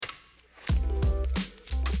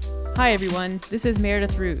Hi everyone, this is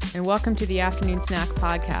Meredith Root, and welcome to the Afternoon Snack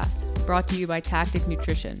Podcast, brought to you by Tactic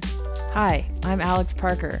Nutrition. Hi, I'm Alex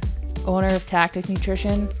Parker, owner of Tactic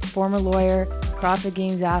Nutrition, former lawyer, CrossFit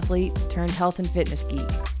Games athlete, turned health and fitness geek.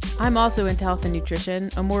 I'm also into health and nutrition,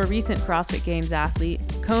 a more recent CrossFit Games athlete,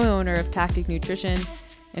 co-owner of Tactic Nutrition,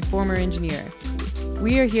 and former engineer.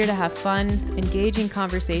 We are here to have fun, engaging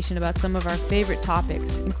conversation about some of our favorite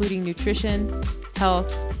topics, including nutrition,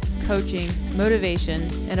 health, coaching, motivation,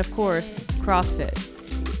 and of course,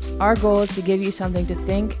 CrossFit. Our goal is to give you something to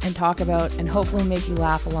think and talk about and hopefully make you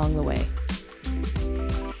laugh along the way.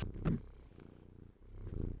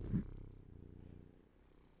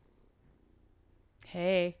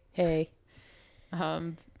 Hey.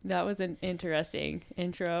 That was an interesting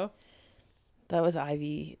intro. That was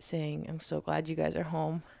Ivy saying, I'm so glad you guys are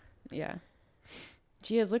home. Yeah.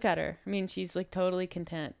 She is. Look at her. I mean, she's like totally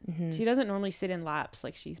content. Mm-hmm. She doesn't normally sit in laps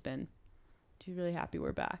like she's been. She's really happy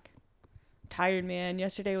we're back. Tired, man.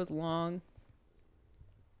 Yesterday was long.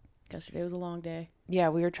 Yesterday was a long day. Yeah,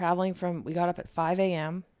 we got up at 5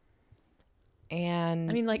 a.m. and...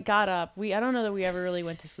 I mean, like, got up. I don't know that we ever really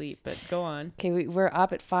went to sleep, but go on. Okay, we're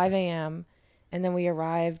up at 5 a.m. and then we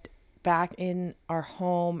arrived back in our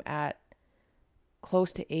home at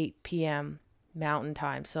close to 8 p.m. Mountain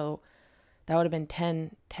Time. So that would have been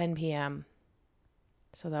 10 p.m.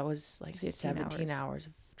 So that was like 17 hours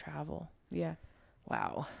of travel. Yeah.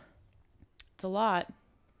 Wow. It's a lot.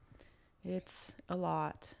 It's a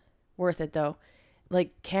lot. Worth it though.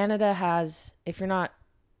 Like Canada has, if you're not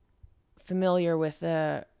familiar with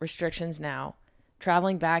the restrictions now,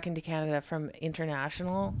 traveling back into Canada from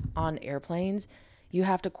international on airplanes, you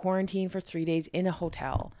have to quarantine for 3 days in a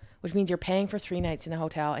hotel, which means you're paying for 3 nights in a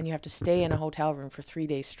hotel and you have to stay in a hotel room for 3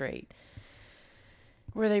 days straight.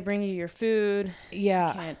 Where they bring you your food.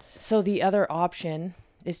 Yeah. So the other option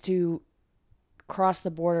is to cross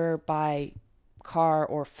the border by car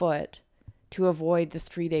or foot to avoid the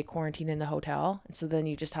 3-day quarantine in the hotel. And so then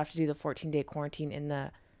you just have to do the 14-day quarantine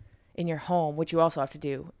in your home, which you also have to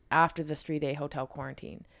do after the 3-day hotel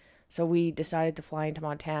quarantine. So we decided to fly into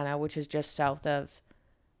Montana, which is just south of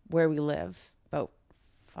where we live, about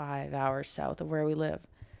 5 hours south of where we live,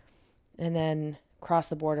 and then cross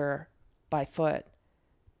the border by foot.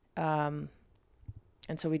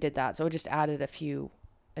 And so we did that. So it just added a few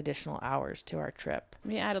additional hours to our trip.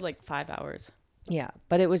 We added like 5 hours. Yeah,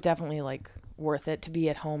 but it was definitely like worth it to be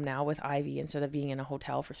at home now with Ivy instead of being in a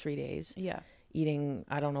hotel for 3 days. Yeah. Eating,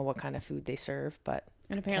 I don't know what kind of food they serve, but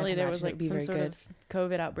and apparently there was like some sort of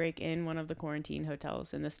COVID outbreak in one of the quarantine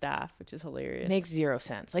hotels in the staff, which is hilarious. Makes zero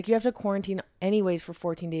sense. Like you have to quarantine anyways for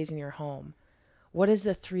 14 days in your home. What is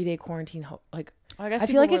the 3-day quarantine? I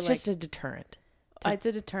feel like it's just a deterrent. It's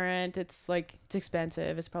a deterrent. It's like, it's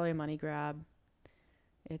expensive. It's probably a money grab.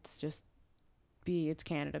 It's just it's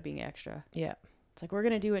Canada being extra. Yeah. It's like, we're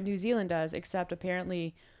going to do what New Zealand does, except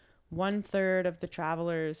apparently 1/3 of the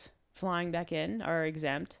travelers flying back in are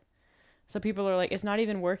exempt. So people are like, it's not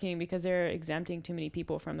even working because they're exempting too many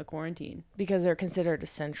people from the quarantine. Because they're considered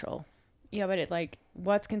essential. Yeah, but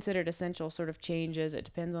what's considered essential sort of changes. It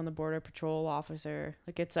depends on the border patrol officer.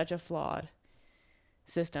 Like, it's such a flawed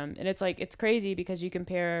system. And it's like, it's crazy because you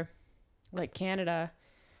compare like Canada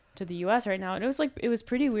to the US right now. And it was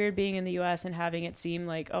pretty weird being in the US and having it seem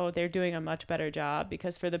like, oh, they're doing a much better job,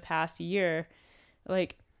 because for the past year,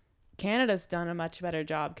 like, Canada's done a much better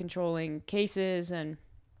job controlling cases and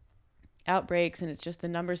outbreaks, and it's just the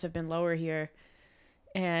numbers have been lower here.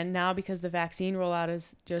 And now because the vaccine rollout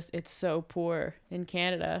is just, it's so poor in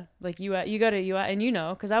Canada. Like you go to US, and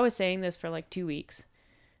because I was saying this for like 2 weeks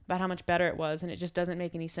about how much better it was, and it just doesn't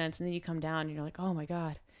make any sense. And then you come down and you're like, oh my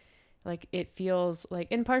God. Like it feels like,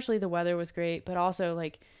 and partially the weather was great, but also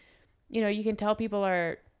like, you can tell people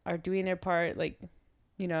are doing their part. Like,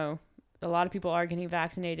 a lot of people are getting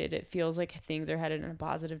vaccinated. It feels like things are headed in a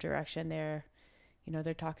positive direction there.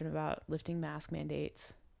 They're talking about lifting mask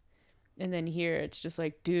mandates. And then here it's just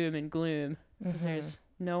like doom and gloom because there's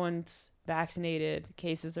no one's vaccinated. The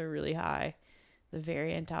cases are really high. The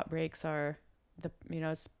variant outbreaks are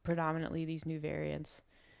it's predominantly these new variants.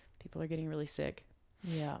 People are getting really sick.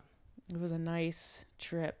 Yeah. It was a nice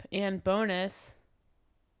trip. And bonus,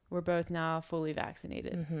 we're both now fully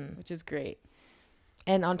vaccinated, which is great.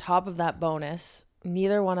 And on top of that bonus,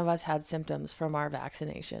 neither one of us had symptoms from our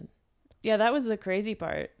vaccination. Yeah, that was the crazy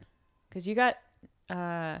part. Because you got,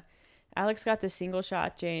 Alex got the single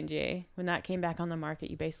shot J&J. When that came back on the market,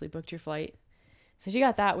 you basically booked your flight. So she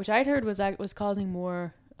got that, which I'd heard was causing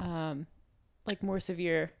more, more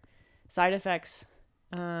severe side effects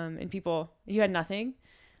in people. You had nothing.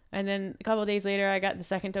 And then a couple of days later, I got the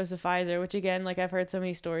second dose of Pfizer, which again, like I've heard so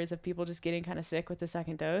many stories of people just getting kind of sick with the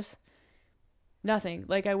second dose. Nothing.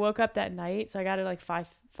 Like I woke up that night, so I got it like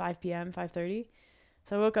 5 p.m., 5:30.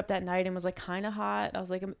 So I woke up that night and was like kind of hot. I was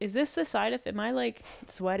like, is this the side effect? Am I like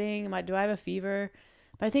sweating? Do I have a fever?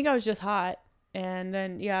 But I think I was just hot. And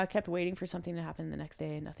then, yeah, I kept waiting for something to happen the next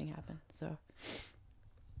day and nothing happened. So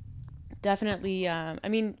definitely, I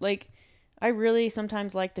mean, like, I really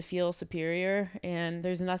sometimes like to feel superior, and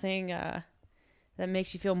there's nothing that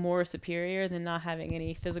makes you feel more superior than not having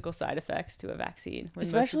any physical side effects to a vaccine.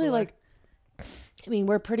 Especially like, I mean,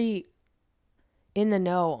 we're pretty in the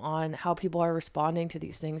know on how people are responding to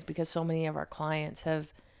these things because so many of our clients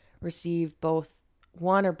have received both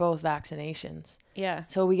one or both vaccinations. Yeah.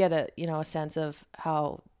 So we get a sense of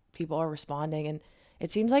how people are responding, and it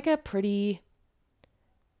seems like I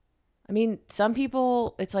mean, some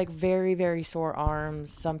people, it's like very, very sore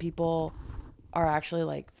arms. Some people are actually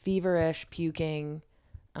like feverish, puking.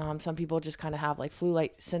 Some people just kind of have like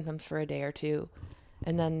flu-like symptoms for a day or two.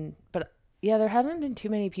 And then, but yeah, there haven't been too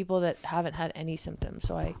many people that haven't had any symptoms.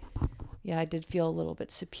 So I did feel a little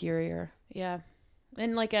bit superior. Yeah.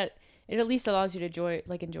 And like it at least allows you to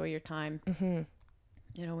enjoy your time,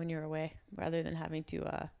 when you're away, rather than having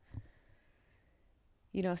to,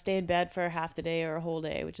 stay in bed for half the day or a whole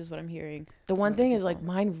day, which is what I'm hearing. The one thing is like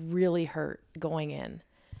mine really hurt going in,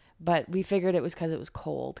 but we figured it was because it was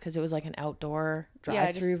cold, because it was like an outdoor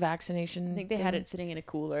drive-through vaccination. I think they had it sitting in a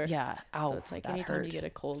cooler. Yeah. So it's like anytime you get a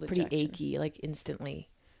cold injection. Pretty achy, like instantly.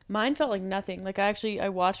 Mine felt like nothing. Like I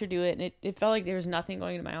watched her do it, and it felt like there was nothing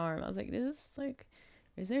going into my arm. I was like,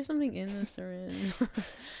 is there something in the syringe?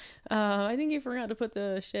 I think you forgot to put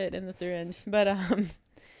the shit in the syringe. But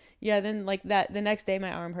yeah, then like that, the next day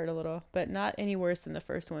my arm hurt a little, but not any worse than the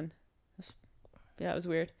first one. It was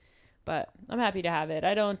weird, but I'm happy to have it.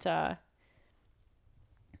 I don't,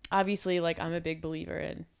 obviously, like I'm a big believer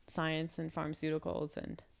in science and pharmaceuticals,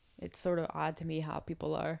 and it's sort of odd to me how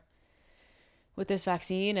people are with this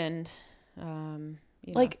vaccine. And,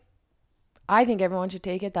 like, I think everyone should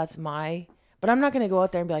take it. But I'm not going to go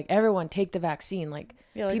out there and be like, everyone take the vaccine. Like,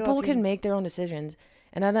 people can make their own decisions.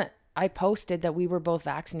 And I posted that we were both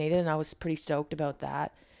vaccinated, and I was pretty stoked about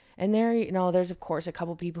that. And there's of course a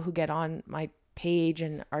couple people who get on my page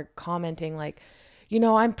and are commenting like,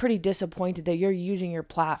 I'm pretty disappointed that you're using your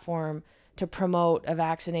platform to promote a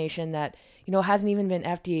vaccination that, hasn't even been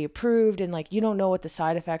FDA approved. And like, you don't know what the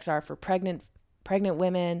side effects are for pregnant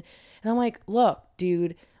women. And I'm like, look,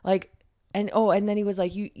 dude, like, and then he was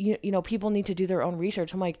like, you people need to do their own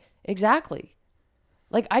research. I'm like, exactly.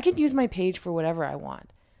 Like, I can use my page for whatever I want.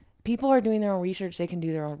 People are doing their own research. They can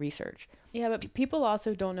do their own research. Yeah, but people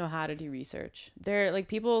also don't know how to do research. They're like,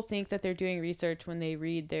 people think that they're doing research when they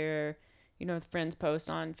read their, friends' post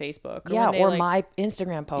on Facebook. Or my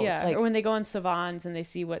Instagram post. Yeah, or when they go on Savant's and they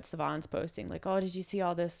see what Savant's posting. Like, oh, did you see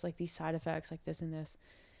all this, like these side effects, like this and this?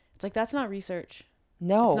 It's like, that's not research.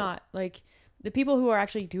 No. It's not. Like, the people who are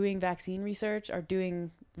actually doing vaccine research are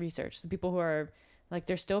doing research. The people who are, like,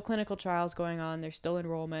 there's still clinical trials going on. There's still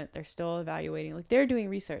enrollment. They're still evaluating. Like, they're doing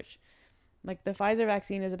research. Like, the Pfizer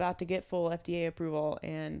vaccine is about to get full FDA approval,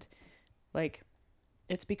 and, like,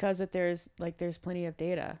 it's because that there's plenty of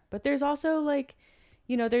data. But there's also, like,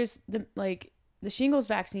 there's the shingles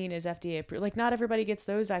vaccine is FDA approved. Like, not everybody gets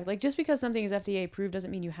those vaccines. Like, just because something is FDA approved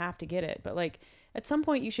doesn't mean you have to get it. But, like, at some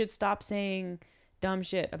point you should stop saying dumb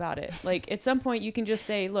shit about it. Like, at some point you can just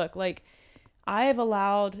say, look, like, I have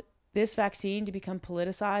allowed this vaccine to become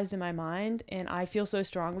politicized in my mind, and I feel so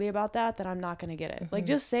strongly about that I'm not going to get it. Like,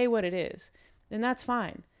 just say what it is, and that's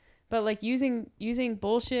fine. But like using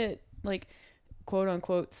bullshit, like, quote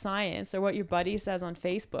unquote science, or what your buddy says on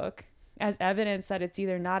Facebook as evidence that it's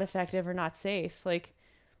either not effective or not safe, like,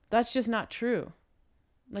 that's just not true.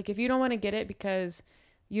 Like, if you don't want to get it because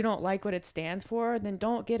you don't like what it stands for, then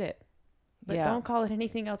don't get it. But don't call it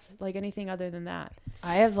anything else, like anything other than that.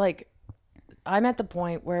 I'm at the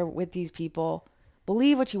point where with these people,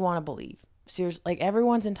 believe what you want to believe. Seriously, like,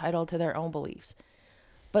 everyone's entitled to their own beliefs.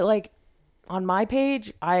 But like, on my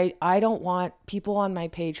page, I don't want people on my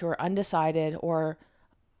page who are undecided or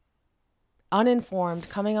uninformed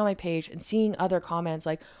coming on my page and seeing other comments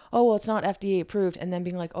like, oh, well, it's not FDA approved, and then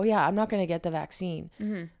being like, oh yeah, I'm not going to get the vaccine.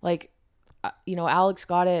 Mm-hmm. Like, Alex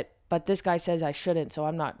got it, but this guy says I shouldn't, so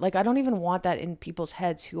I'm not. Like, I don't even want that in people's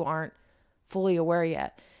heads who aren't fully aware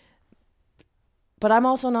yet. But I'm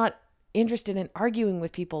also not interested in arguing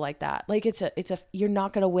with people like that. Like, you're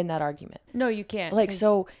not going to win that argument. No, you can't. Like,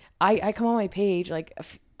 so I come on my page like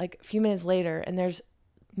a few minutes later, and there's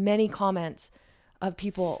many comments of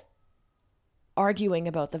people arguing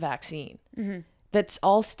about the vaccine. Mm-hmm. That's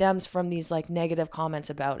all stems from these like negative comments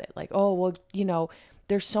about it. Like, oh, well, you know,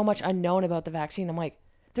 there's so much unknown about the vaccine. I'm like,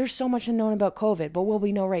 there's so much unknown about COVID. But what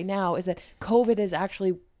we know right now is that COVID is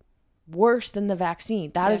actually worse than the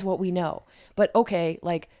vaccine. That is what we know. But okay,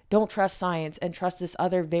 like, don't trust science and trust this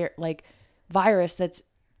other virus that's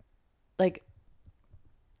like.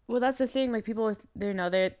 Well, that's the thing. Like, people, they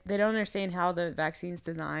don't understand how the vaccine's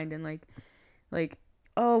designed, and like,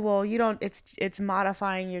 oh, well, you don't. It's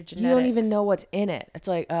modifying your genetics. You don't even know what's in it. It's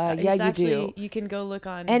like, yeah, you do. You can go look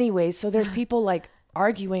on. Anyways, so there's people like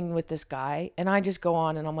arguing with this guy, and I just go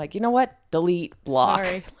on and I'm like, you know what? Delete, block.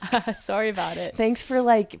 Sorry about it. Thanks for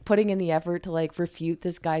like putting in the effort to like refute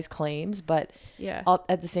this guy's claims, but yeah,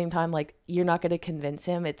 at the same time, like, you're not going to convince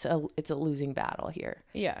him. It's a losing battle here.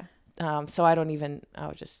 Yeah. So I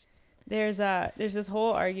was just. There's this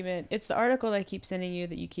whole argument. It's the article that I keep sending you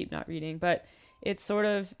that you keep not reading, but it's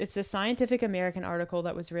a Scientific American article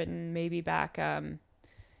that was written maybe back.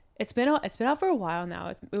 It's been out for a while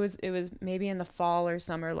now. It was maybe in the fall or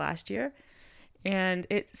summer last year, and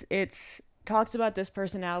it's talks about this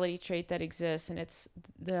personality trait that exists, and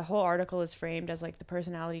the whole article is framed as like the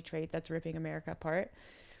personality trait that's ripping America apart.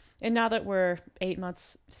 And now that we're 8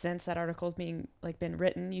 months since that article's been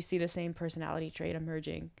written, you see the same personality trait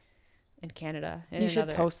emerging in Canada. And you should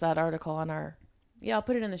post that article on our. Yeah, I'll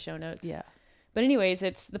put it in the show notes. Yeah. But anyways,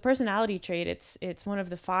 it's the personality trait. It's one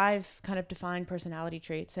of the 5 kind of defined personality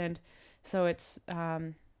traits, and so it's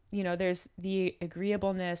there's the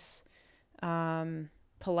agreeableness,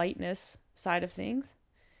 politeness side of things,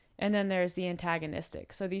 and then there's the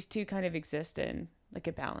antagonistic. So these two kind of exist in like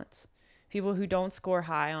a balance. People who don't score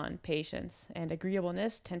high on patience and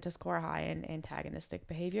agreeableness tend to score high in antagonistic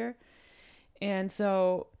behavior. And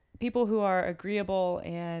so people who are agreeable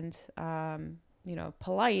and,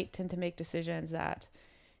 polite tend to make decisions that,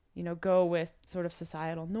 go with sort of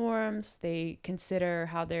societal norms. They consider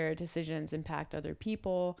how their decisions impact other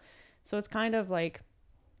people. So it's kind of like,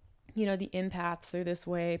 the empaths are this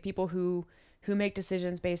way, people who make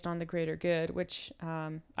decisions based on the greater good, which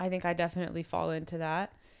I think I definitely fall into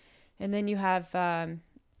that. And then you have,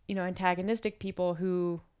 antagonistic people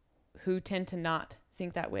who tend to not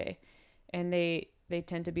think that way. And they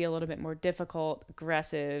tend to be a little bit more difficult,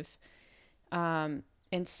 aggressive. And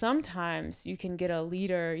sometimes you can get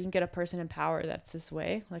a person in power that's this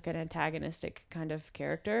way, like an antagonistic kind of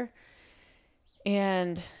character.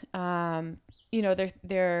 And,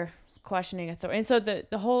 they're questioning authority. And so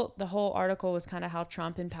the whole article was kind of how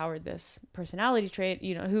Trump empowered this personality trait,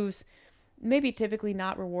 who's maybe typically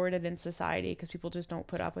not rewarded in society because people just don't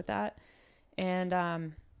put up with that.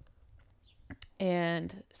 And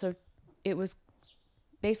so it was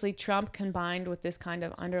basically Trump combined with this kind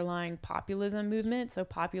of underlying populism movement. So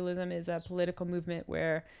populism is a political movement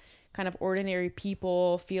where kind of ordinary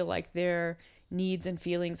people feel like their needs and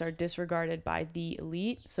feelings are disregarded by the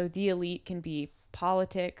elite. So the elite can be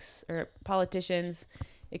politics or politicians.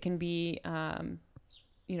 It can be,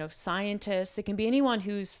 scientists. It can be anyone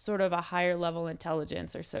who's sort of a higher level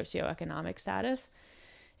intelligence or socioeconomic status.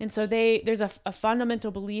 And so there's a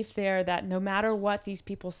fundamental belief there that no matter what these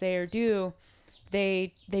people say or do,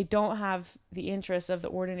 they don't have the interests of the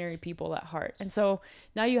ordinary people at heart. And so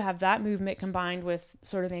now you have that movement combined with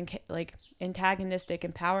sort of antagonistic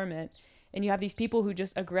empowerment. And you have these people who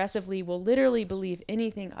just aggressively will literally believe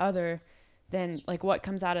anything other than like what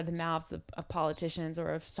comes out of the mouths of politicians or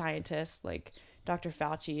of scientists like Dr.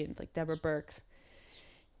 Fauci and like Deborah Birx.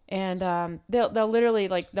 And they'll literally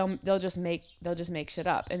they'll just make shit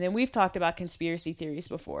up. And then we've talked about conspiracy theories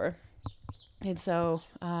before. And so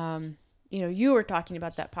you were talking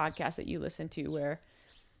about that podcast that you listened to where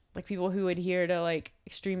like people who adhere to like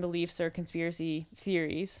extreme beliefs or conspiracy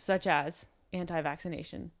theories, such as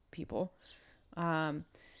anti-vaccination people,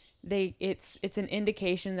 it's an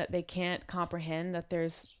indication that they can't comprehend that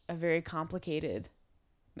there's a very complicated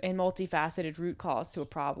and multifaceted root cause to a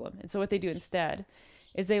problem. And so what they do instead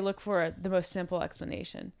is they look for the most simple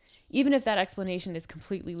explanation, even if that explanation is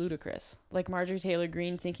completely ludicrous. Like Marjorie Taylor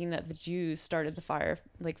Greene thinking that the Jews started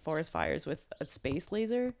the forest fires with a space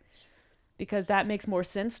laser, because that makes more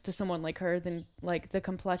sense to someone like her than like the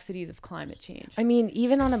complexities of climate change. I mean,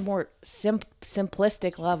 even on a more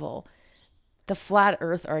simplistic level, the flat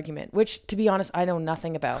earth argument, which to be honest, I know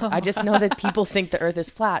nothing about. I just know that people think the earth is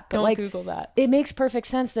flat. But Don't Google that. It makes perfect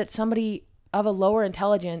sense that somebody of a lower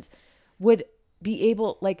intelligence would be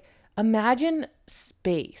able, like, imagine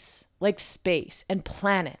space and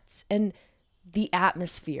planets and the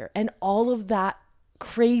atmosphere and all of that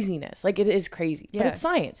craziness. Like, it is crazy, but it's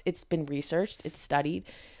science. It's been researched, it's studied.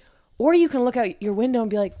 Or you can look out your window and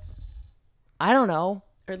be like, I don't know.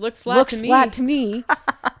 Or it looks flat to me.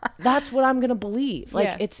 That's what I'm going to believe. Like,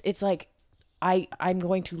 Yeah. it's like, I'm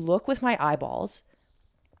going to look with my eyeballs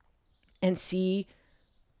and see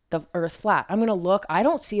the earth flat. I'm going to look, I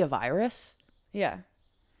don't see a virus. Yeah.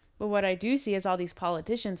 But what I do see is all these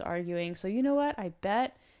politicians arguing. So you know what? I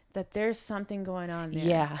bet that there's something going on there.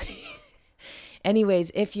 Yeah.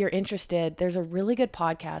 Anyways, if you're interested, there's a really good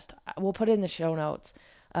podcast. We'll put it in the show notes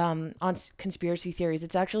on conspiracy theories.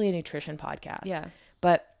 It's actually a nutrition podcast. Yeah.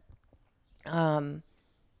 But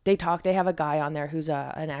they have a guy on there who's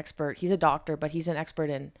an expert. He's a doctor, but he's an expert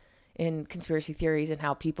in conspiracy theories and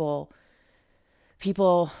how people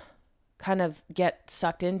kind of get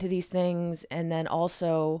sucked into these things. And then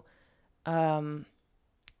also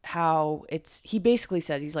how he basically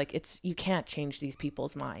says, he's like, you can't change these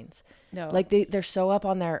people's minds. No. Like they're so up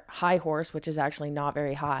on their high horse, which is actually not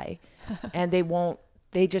very high. And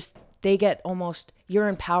they get almost, you're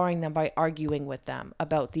empowering them by arguing with them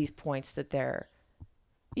about these points that they're.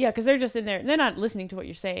 Yeah, because they're just in there. They're not listening to what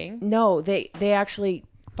you're saying. No, they actually,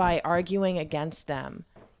 by arguing against them,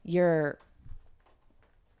 you're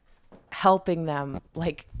helping them,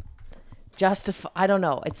 like, justify. I don't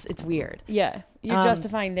know. It's weird. Yeah, you're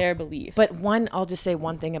justifying their beliefs. But I'll just say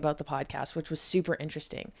one thing about the podcast, which was super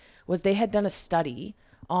interesting, was they had done a study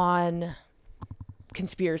on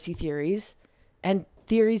conspiracy theories and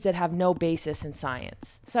theories that have no basis in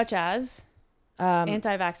science. Such as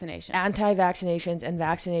anti-vaccination. Anti-vaccinations and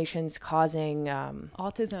vaccinations causing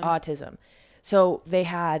autism. So they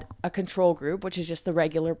had a control group, which is just the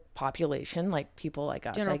regular population, like people like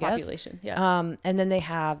us, General I guess. population, yeah. And then they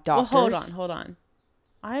have doctors. Well, hold on.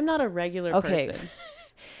 I'm not a regular person.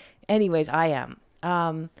 Anyways, I am.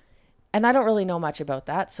 And I don't really know much about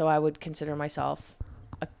that, so I would consider myself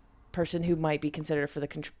a person who might be considered for the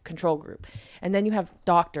control group. And then you have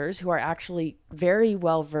doctors who are actually very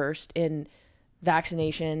well versed in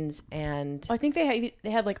vaccinations and I think they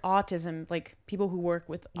had like autism, like people who work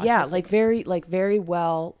with autistic. Yeah, very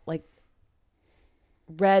well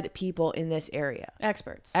read people in this area.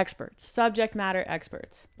 Experts. Subject matter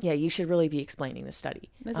experts. Yeah, you should really be explaining the study.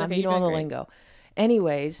 That's okay. You know all the lingo.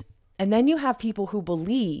 Anyways, and then you have people who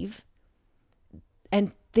believe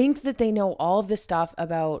and think that they know all of this stuff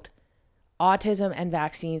about autism and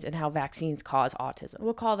vaccines and how vaccines cause autism.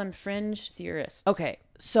 We'll call them fringe theorists. Okay,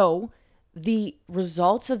 so the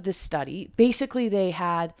results of this study, basically they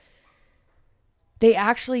had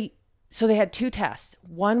two tests.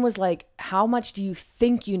 One was like, how much do you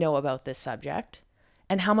think you know about this subject?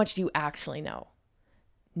 And how much do you actually know?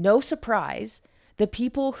 No surprise, the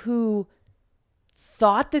people who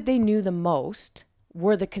thought that they knew the most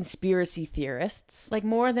were the conspiracy theorists. Like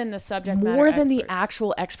more than the subject matter More than experts. the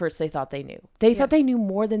actual experts they thought they knew. They thought they knew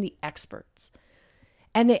more than the experts.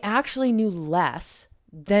 And they actually knew less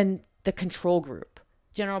than the control group.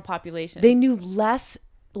 General population. They knew less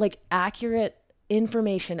like accurate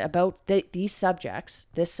information about this subject,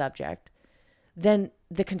 than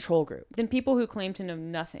the control group. Than people who claim to know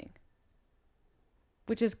nothing.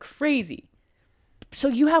 Which is crazy. So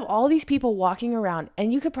you have all these people walking around,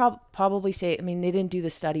 and you could probably say, I mean, they didn't do the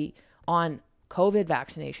study on COVID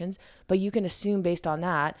vaccinations, but you can assume based on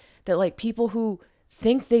that like people who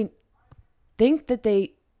think that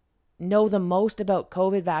they know the most about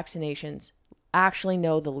COVID vaccinations actually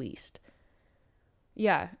know the least.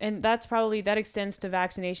 Yeah, and that extends to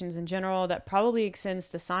vaccinations in general. That probably extends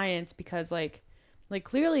to science because like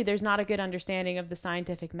clearly there's not a good understanding of the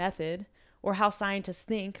scientific method or how scientists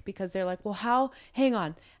think because they're like, well, how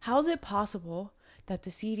is it possible that the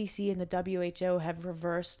CDC and the WHO have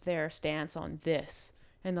reversed their stance on this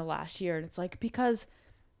in the last year? And it's like, because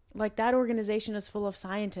like that organization is full of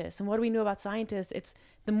scientists. And what do we know about scientists? It's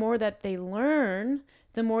the more that they learn,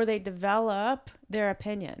 the more they develop their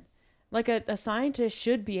opinion. Like a scientist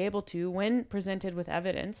should be able to, when presented with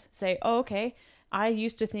evidence, say, oh, okay, I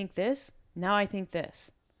used to think this, now I think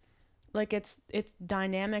this. Like it's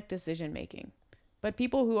dynamic decision making. But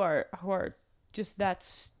people who are just that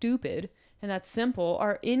stupid and that simple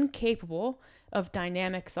are incapable of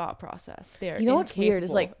dynamic thought process. They're what's weird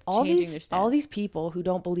is like all these people who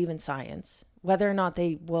don't believe in science, whether or not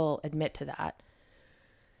they will admit to that,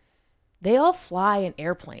 they all fly in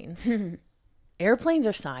airplanes. Airplanes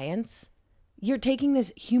are science. You're taking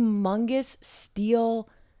this humongous steel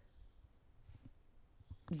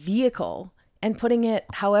vehicle and putting it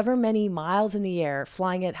however many miles in the air,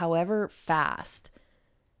 flying it however fast.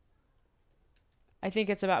 I think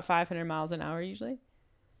it's about 500 miles an hour usually.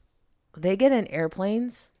 They get in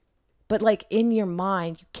airplanes, but like in your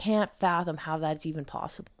mind, you can't fathom how that's even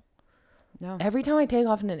possible. No. Every time I take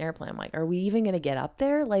off in an airplane, I'm like, are we even going to get up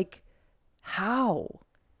there? Like, how?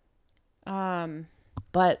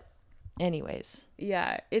 But But Anyways.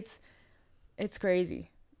 Yeah, it's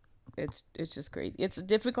crazy. It's just crazy. It's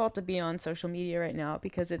difficult to be on social media right now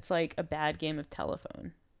because it's like a bad game of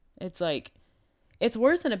telephone. It's like it's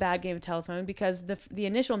worse than a bad game of telephone because the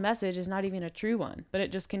initial message is not even a true one, but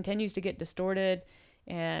it just continues to get distorted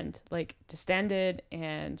and like distended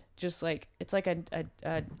and just like it's like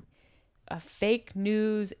a fake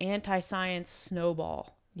news anti-science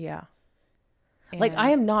snowball. Yeah. And Like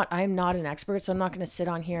I am not an expert, so I'm not going to sit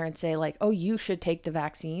on here and say like, "Oh, you should take the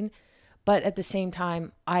vaccine." But at the same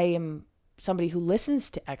time, I am somebody who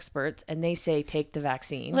listens to experts and they say take the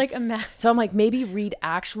vaccine. like So I'm like, maybe read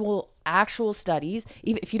actual studies.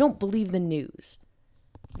 Even if you don't believe the news,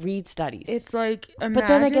 read studies. it's like But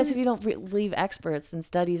then I guess if you don't believe experts, then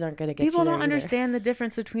studies aren't going to get people you there don't either. understand the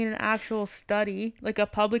difference between an actual study, like a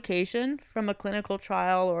publication from a clinical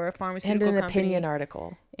trial or a And pharmaceutical an company, opinion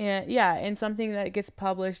article. and something that gets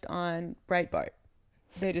published on Breitbart.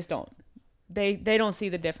 They just don't. They don't see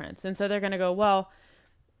the difference, and so they're gonna go, well,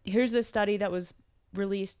 here's this study that was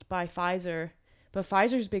released by Pfizer, but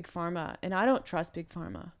Pfizer's big pharma, and I don't trust big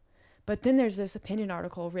pharma. But then there's this opinion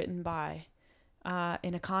article written by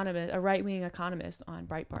an economist, a right-wing economist on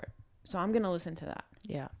Breitbart. So I'm going to listen to that.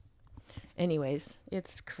 Yeah. Anyways.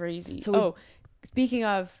 It's crazy. So speaking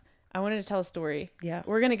of, I wanted to tell a story. Yeah.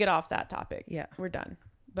 We're going to get off that topic. Yeah. We're done.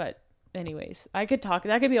 But anyways, that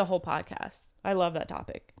could be a whole podcast. I love that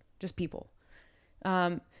topic. Just people.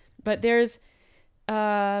 But there's,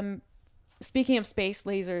 speaking of space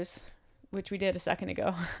lasers, which we did a second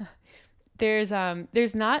ago, there's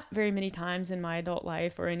not very many times in my adult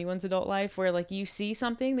life or anyone's adult life where like you see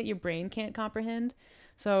something that your brain can't comprehend.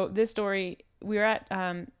 So this story, we were at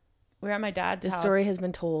my dad's house. This story has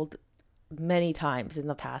been told many times in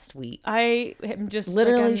the past week. I am just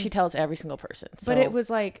literally she tells every single person. So. But it was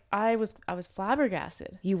like I was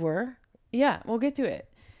flabbergasted. You were? Yeah, we'll get to it.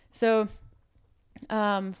 So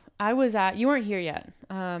I was at, you weren't here yet.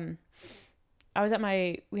 I was at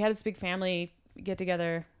we had this big family get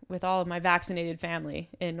together with all of my vaccinated family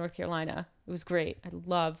in North Carolina. It was great. I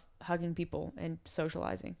love hugging people and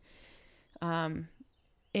socializing. And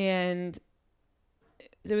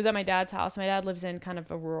it was at my dad's house. My dad lives in kind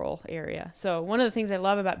of a rural area. So one of the things I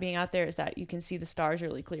love about being out there is that you can see the stars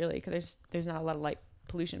really clearly because there's not a lot of light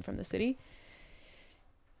pollution from the city.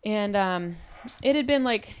 And it had been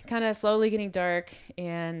like kind of slowly getting dark,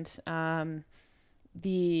 and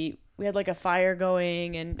we had like a fire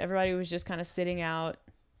going, and everybody was just kind of sitting out.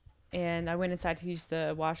 And I went inside to use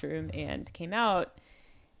the washroom and came out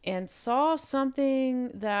and saw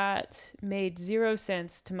something that made zero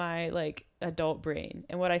sense to my like adult brain.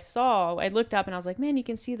 And what I saw, I looked up and I was like, man, you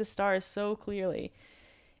can see the stars so clearly.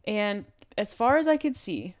 And as far as I could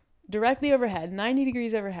see, directly overhead, 90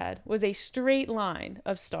 degrees overhead, was a straight line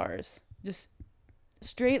of stars. Just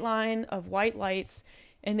straight line of white lights,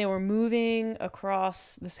 and they were moving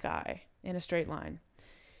across the sky in a straight line.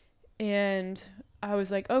 And I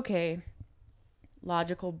was like, okay,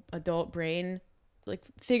 logical adult brain, like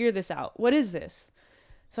figure this out. What is this?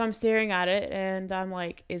 So I'm staring at it and I'm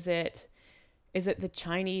like, is it the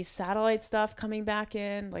Chinese satellite stuff coming back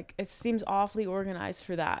in? Like, it seems awfully organized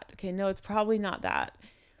for that. Okay, no, it's probably not that.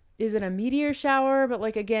 Is it a meteor shower? But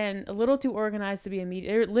like, again, a little too organized to be a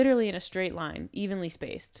meteor. They're literally in a straight line, evenly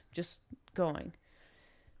spaced, just going.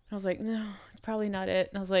 I was like, no, it's probably not it.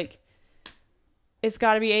 And I was like, it's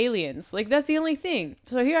got to be aliens. Like, that's the only thing.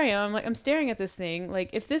 So here I am. I'm like, I'm staring at this thing.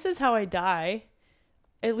 Like, if this is how I die,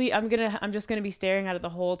 at least I'm just gonna be staring at it the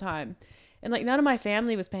whole time. And like, none of my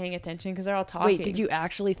family was paying attention because they're all talking. Wait, did you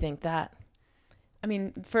actually think that? I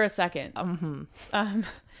mean, for a second. Mm-hmm.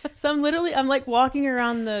 So I'm like walking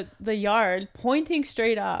around the yard, pointing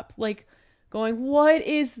straight up, like going, what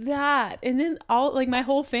is that? And then my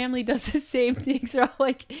whole family does the same thing. So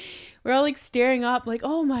we're all like staring up, like,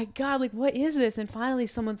 oh my God, like, what is this? And finally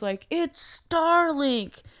someone's like, it's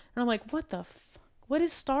Starlink. And I'm like, what the fuck? What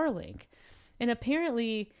is Starlink? And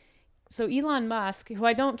apparently, so Elon Musk, who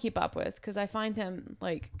I don't keep up with because I find him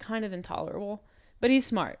like kind of intolerable, but he's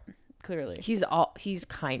smart, clearly. He's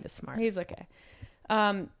kind of smart. He's okay.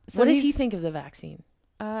 So what does he think of the vaccine?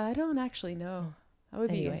 I don't actually know. That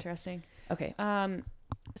would be interesting. Okay.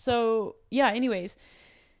 So yeah, anyways,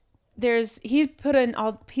 he's put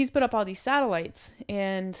up all these satellites,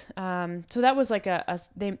 and so that was like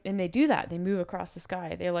they do that. They move across the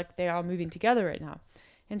sky. They're all moving together right now.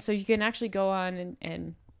 And so you can actually go on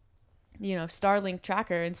and Starlink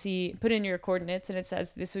tracker and put in your coordinates, and it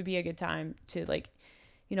says this would be a good time to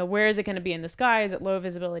where is it going to be in the sky? Is it low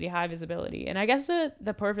visibility, high visibility? And I guess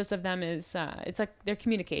the purpose of them is it's like their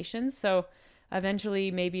communications. So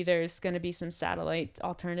eventually maybe there's going to be some satellite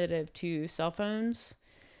alternative to cell phones.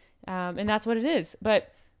 And that's what it is.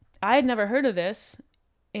 But I had never heard of this,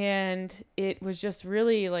 and it was just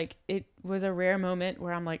really like, it was a rare moment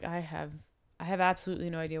where I'm like, I have absolutely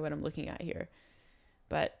no idea what I'm looking at here.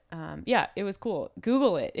 But yeah, it was cool.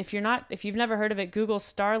 Google it if you've never heard of it. Google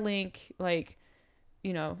Starlink, like,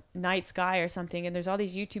 night sky or something, and there's all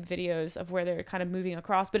these YouTube videos of where they're kind of moving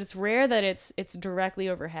across. But it's rare that it's directly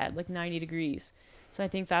overhead, like 90 degrees. So I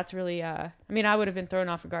think that's really I mean, I would have been thrown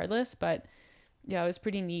off regardless, but yeah, it was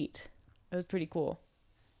pretty neat. It was pretty cool.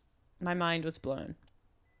 My mind was blown.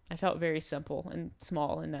 I felt very simple and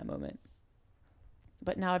small in that moment.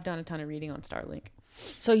 But now I've done a ton of reading on Starlink.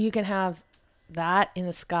 So you can have that in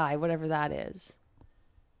the sky, whatever that is.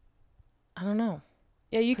 I don't know.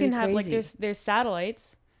 Yeah, you Pretty can have crazy. like there's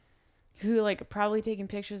satellites who like probably taking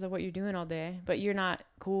pictures of what you're doing all day, but you're not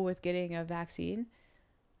cool with getting a vaccine.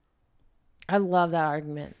 I love that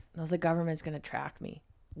argument. Oh, the government's going to track me.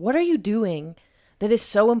 What are you doing that is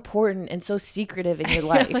so important and so secretive in your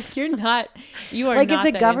life? Like you are like not if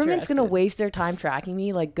the that government's going to interested. waste their time tracking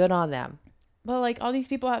me, like good on them. But like all these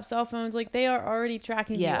people have cell phones, like they are already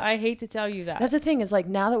tracking you. Yeah. I hate to tell you that. That's the thing is like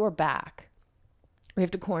now that we're back, we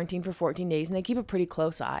have to quarantine for 14 days and they keep a pretty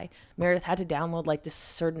close eye. Meredith had to download like this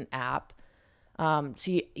certain app. So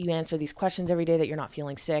you answer these questions every day that you're not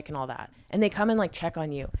feeling sick and all that. And they come and like check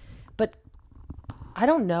on you. But I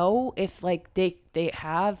don't know if like they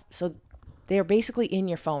have, so they're basically in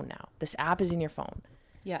your phone now. This app is in your phone.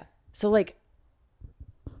 Yeah. So like,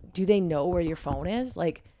 do they know where your phone is?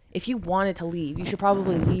 Like if you wanted to leave, you should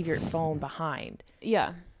probably leave your phone behind.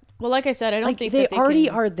 Yeah. Well, like I said, I don't Like think they that they already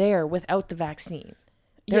can... are there without the vaccine.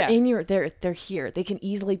 They're Yeah. in your, they're here. They can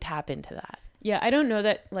easily tap into that. Yeah, I don't know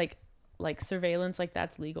that like surveillance like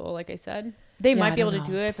that's legal. Like I said, they Yeah, might I be able don't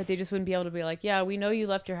to know. do it, but they just wouldn't be able to be like, yeah, we know you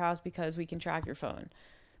left your house because we can track your phone.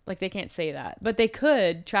 Like they can't say that, but they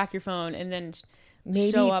could track your phone and then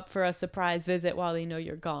Maybe show up for a surprise visit while they know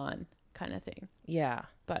you're gone, kind of thing. Yeah.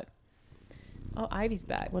 But oh, Ivy's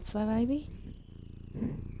back. What's that, Ivy?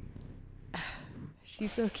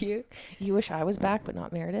 She's so cute. You wish I was back, but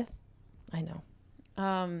not Meredith. I know.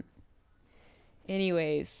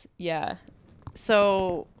 Anyways, yeah.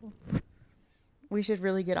 So we should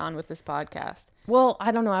really get on with this podcast. Well,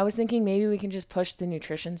 I don't know. I was thinking maybe we can just push the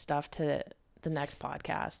nutrition stuff to the next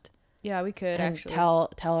podcast Yeah, we could and actually tell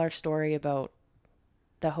our story about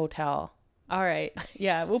the hotel. All right.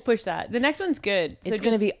 Yeah, we'll push that. The next one's good. So It's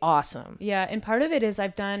going to be awesome. Yeah, and part of it is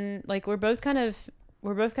I've done like we're both kind of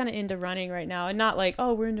into running right now, and not like,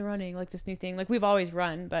 oh, we're into running like this new thing. Like we've always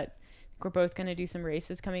run, but we're both going to do some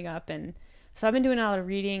races coming up, and so I've been doing a lot of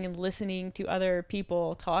reading and listening to other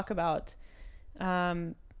people talk about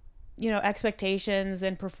expectations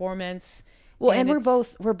and performance. Well, and we're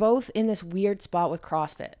both in this weird spot with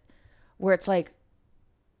CrossFit where it's like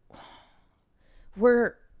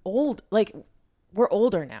we're old, like we're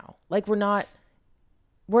older now. Like we're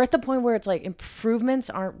at the point where it's like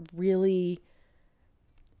improvements aren't really,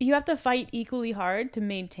 you have to fight equally hard to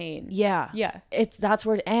maintain. yeah. That's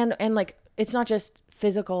where, and like it's not just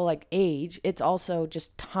physical like age, it's also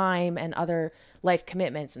just time and other life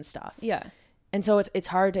commitments and stuff. Yeah. And so it's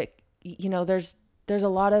hard to, there's a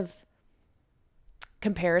lot of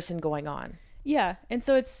comparison going on. Yeah. And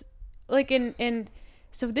so it's like, and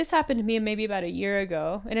so this happened to me maybe about a year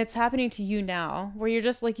ago, and it's happening to you now, where you're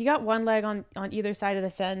just like, you got one leg on either side of the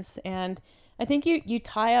fence. And I think you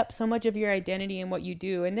tie up so much of your identity in what you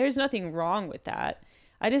do, and there's nothing wrong with that.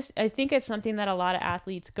 I think it's something that a lot of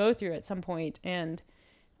athletes go through at some point. And,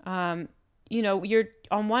 you're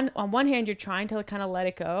on one hand, you're trying to kind of let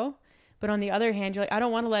it go. But on the other hand, you're like, I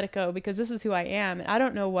don't want to let it go because this is who I am. And I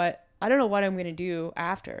don't know what I'm going to do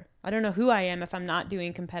after. I don't know who I am if I'm not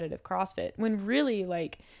doing competitive CrossFit. When really,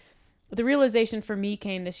 like, the realization for me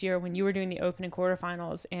came this year when you were doing the open and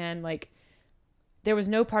quarterfinals, and like, there was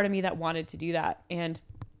no part of me that wanted to do that. And,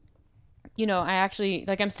 I actually,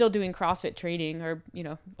 like, I'm still doing CrossFit training or,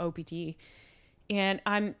 OPT. And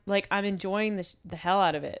I'm enjoying the hell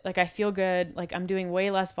out of it. Like, I feel good. Like, I'm doing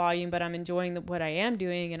way less volume, but I'm enjoying what I am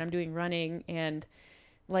doing, and I'm doing running. And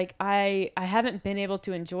like, I haven't been able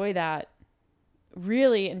to enjoy that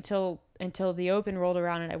really until the open rolled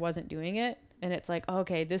around and I wasn't doing it. And it's like,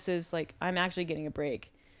 okay, this is like, I'm actually getting a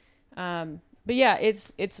break. But yeah,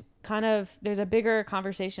 it's kind of, there's a bigger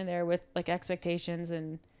conversation there with like expectations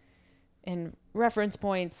and reference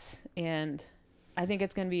points. And I think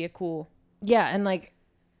it's going to be a cool. Yeah. And like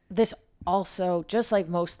this also, just like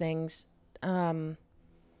most things,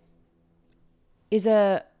 is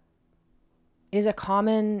a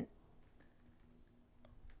common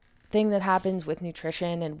thing that happens with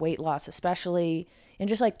nutrition and weight loss, especially, and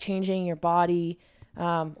just like changing your body,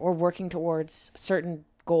 or working towards certain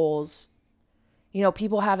goals,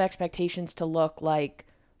 people have expectations to look like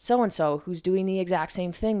so-and-so who's doing the exact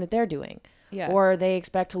same thing that they're doing. Yeah. Or they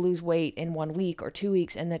expect to lose weight in 1 week or 2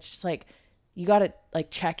 weeks. And that's just like, you got to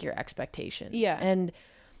like check your expectations. Yeah. And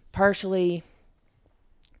partially,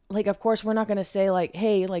 like, of course, we're not going to say like,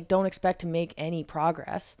 hey, like, don't expect to make any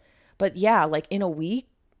progress. But yeah, like in a week,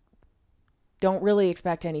 don't really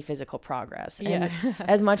expect any physical progress. Yeah. And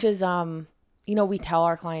as much as, we tell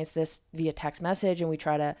our clients this via text message, and we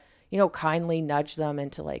try to, kindly nudge them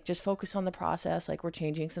into like, just focus on the process. Like, we're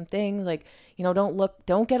changing some things. Like,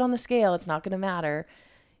 don't get on the scale. It's not going to matter.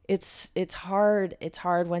 It's hard. It's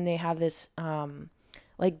hard when they have this,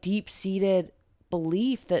 like, deep-seated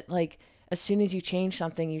belief that like, as soon as you change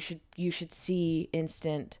something, you should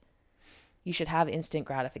have instant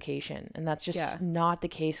gratification. And that's just not the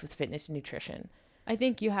case with fitness and nutrition. I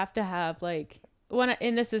think you have to have like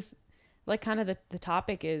and this is like kind of the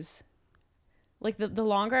topic is like the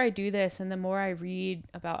longer I do this and the more I read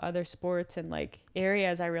about other sports and like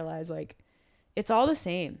areas, I realize like it's all the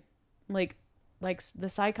same. Like the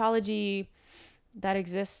psychology that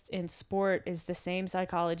exists in sport is the same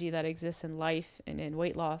psychology that exists in life and in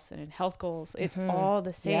weight loss and in health goals. It's all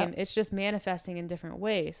the same. Yep. It's just manifesting in different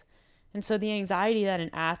ways. And so the anxiety that an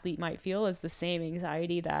athlete might feel is the same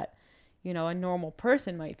anxiety that, a normal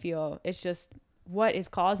person might feel. It's just what is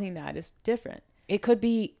causing that is different. It could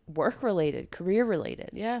be work related, career related.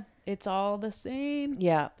 Yeah. It's all the same.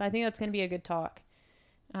 Yeah. But I think that's going to be a good talk.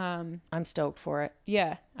 I'm stoked for it.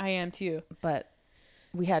 Yeah, I am too. But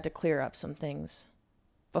we had to clear up some things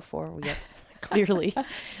before we get clearly.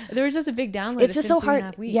 There was just a big download. It's just so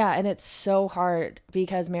hard. Yeah. And it's so hard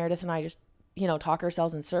because Meredith and I just, talk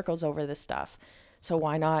ourselves in circles over this stuff. So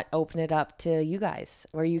why not open it up to you guys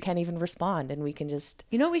where you can't even respond and we can just,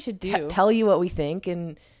 what we should do? Tell you what we think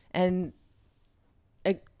and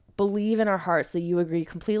believe in our hearts that you agree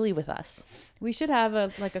completely with us. We should have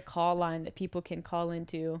a call line that people can call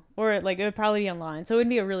into, or like it would probably be online. So it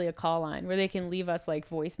wouldn't be a call line where they can leave us like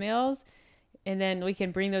voicemails, and then we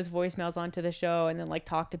can bring those voicemails onto the show and then like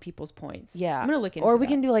talk to people's points. Yeah. I'm going to look into Or we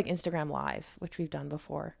can do like Instagram Live, which we've done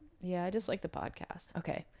before. Yeah. I just like the podcast.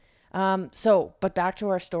 Okay. But back to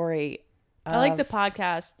our story. I like the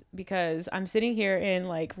podcast because I'm sitting here in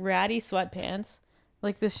like ratty sweatpants.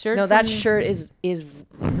 Like this shirt. No, that shirt is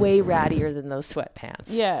way rattier than those sweatpants.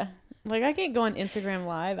 Yeah. Like I can't go on Instagram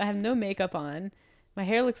Live. I have no makeup on. My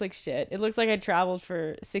hair looks like shit. It looks like I traveled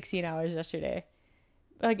for 16 hours yesterday.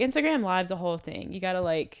 Like Instagram Live's a whole thing. You got to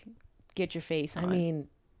like get your face on. I mean,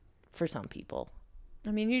 for some people.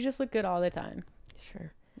 I mean, you just look good all the time.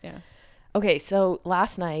 Sure. Yeah. Okay. So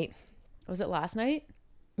last night. Was it last night?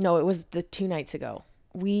 No, it was the 2 nights ago.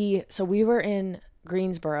 We were in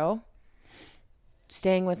Greensboro,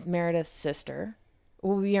 staying with Meredith's sister.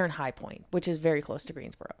 Well, we are in High Point, which is very close to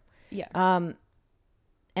Greensboro. Yeah.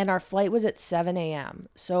 And our flight was at 7 a.m.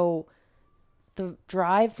 So the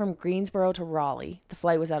drive from Greensboro to Raleigh, the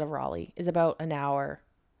flight was out of Raleigh, is about an hour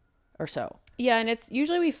or so. Yeah, and it's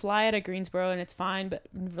usually we fly out of Greensboro and it's fine, but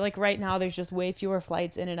like right now there's just way fewer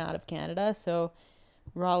flights in and out of Canada, so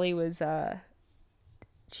Raleigh was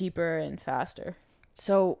cheaper and faster.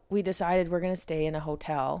 So we decided we're going to stay in a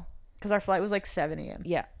hotel. Because our flight was like 7 a.m.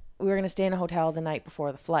 Yeah. We were going to stay in a hotel the night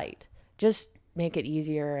before the flight. Just make it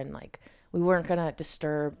easier, and like we weren't going to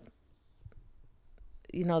disturb,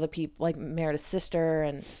 the people, like Meredith's sister,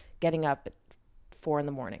 and getting up at 4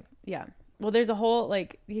 a.m. Yeah. Well, there's a whole,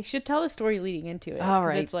 like, you should tell the story leading into it. All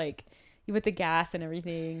right. It's like, with the gas and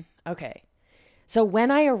everything. Okay. So when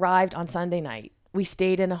I arrived on Sunday night, we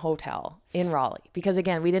stayed in a hotel in Raleigh because,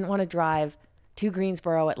 again, we didn't want to drive to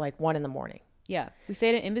Greensboro at like 1 a.m. Yeah. We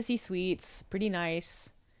stayed at Embassy Suites. Pretty nice.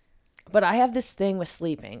 But I have this thing with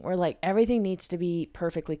sleeping where like everything needs to be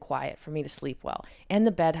perfectly quiet for me to sleep well. And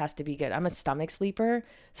the bed has to be good. I'm a stomach sleeper.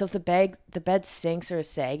 So if the bed sinks or is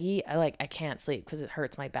saggy, I can't sleep because it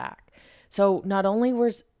hurts my back. So not only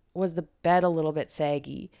was the bed a little bit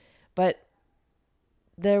saggy, but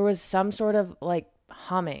there was some sort of like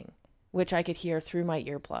humming, which I could hear through my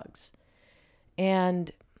earplugs.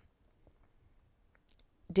 And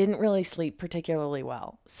didn't really sleep particularly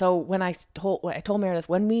well. So when I told Meredith,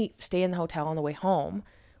 when we stay in the hotel on the way home,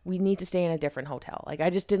 we need to stay in a different hotel. Like I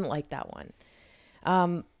just didn't like that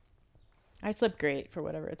one. I slept great for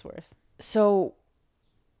whatever it's worth. So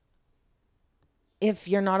if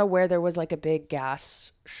you're not aware, there was like a big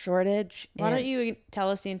gas shortage. Why don't you tell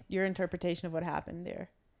us your interpretation of what happened there?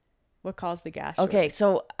 What caused the gas shortage? Okay,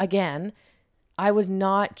 so again, I was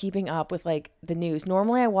not keeping up with like the news.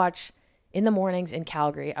 Normally I watch in the mornings in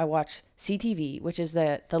Calgary, I watch CTV, which is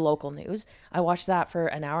the local news. I watch that for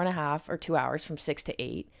an hour and a half or 2 hours from 6 to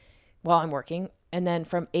 8. while I'm working. And then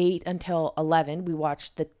from 8 until 11, we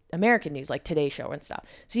watch the American news, like Today Show and stuff.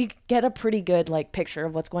 So you get a pretty good like picture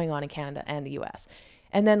of what's going on in Canada and the US.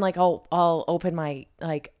 And then like I'll open my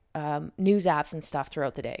like news apps and stuff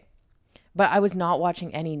throughout the day. But I was not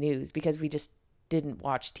watching any news because we just didn't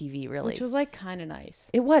watch TV really. Which was like kind of nice.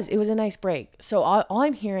 It was a nice break. So all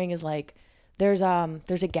I'm hearing is like there's a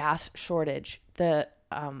gas shortage. The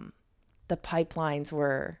pipelines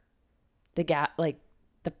were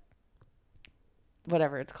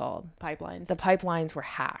whatever it's called. Pipelines. The pipelines were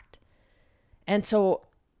hacked. And so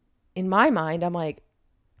in my mind, I'm like,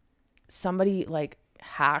 somebody like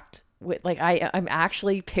hacked with like, I'm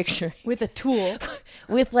actually picturing with a tool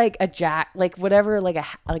with like a jack, like whatever, like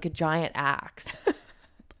a giant axe,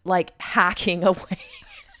 like hacking away,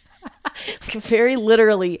 very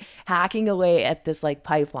literally hacking away at this like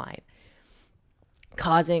pipeline,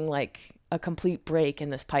 causing like a complete break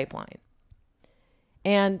in this pipeline.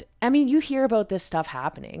 And I mean, you hear about this stuff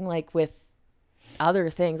happening like with other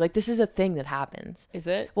things. Like this is a thing that happens. Is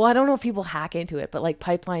it? Well, I don't know if people hack into it, but like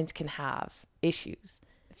pipelines can have issues.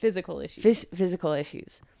 Physical issues. Physical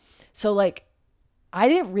issues. So like I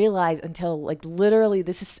didn't realize until like literally,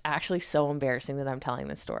 this is actually so embarrassing that I'm telling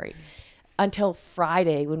this story, until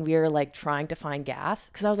Friday when we were like trying to find gas.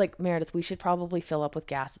 Because I was like, Meredith, we should probably fill up with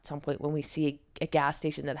gas at some point when we see a gas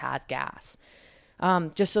station that has gas.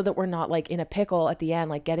 Just so that we're not like in a pickle at the end,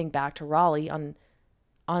 like getting back to Raleigh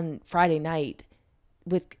on Friday night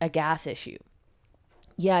with a gas issue.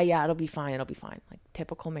 Yeah, it'll be fine. Like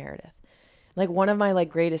typical Meredith. Like one of my like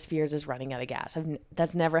greatest fears is running out of gas.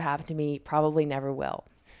 That's never happened to me. Probably never will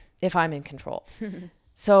if I'm in control.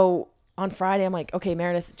 So on Friday, I'm like, okay,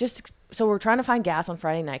 Meredith, so we're trying to find gas on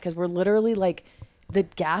Friday night because we're literally like, the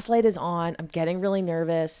gas light is on. I'm getting really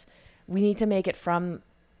nervous. We need to make it from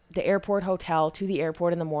the airport hotel to the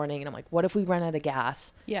airport in the morning. And I'm like, what if we run out of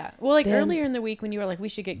gas? Yeah. Well, like earlier in the week when you were like, we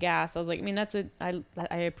should get gas, I was like, I mean,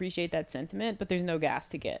 I appreciate that sentiment, but there's no gas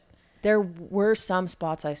to get. There were some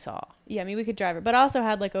spots I saw. Yeah, I mean, we could drive it, but I also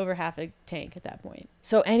had like over half a tank at that point.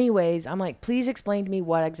 So anyways, I'm like, please explain to me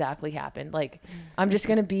what exactly happened. Like, I'm just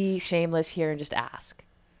going to be shameless here and just ask.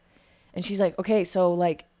 And she's like, okay, so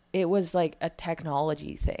like, it was like a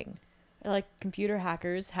technology thing. Like computer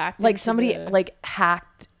hackers hacked. Like somebody like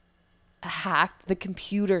hacked the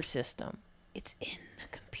computer system. It's in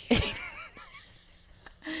the computer.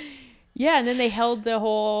 Yeah, and then they held the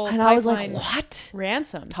whole and I was like, what?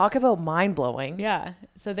 Ransom. Talk about mind blowing. Yeah.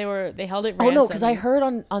 So they held it ransom. Oh no, because I heard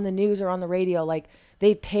on the news or on the radio, like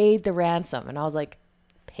they paid the ransom. And I was like,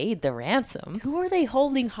 paid the ransom? Who are they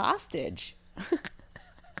holding hostage?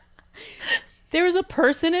 There was a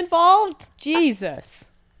person involved?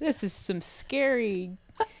 Jesus. This is some scary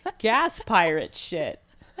gas pirate shit.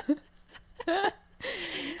 I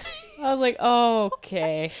was like, oh,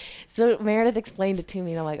 okay. So Meredith explained it to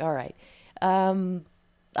me, and I'm like, all right,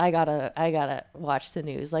 I gotta watch the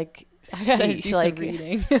news. Like, I gotta do some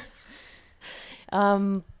reading.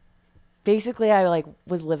 Basically, I like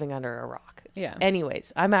was living under a rock. Yeah.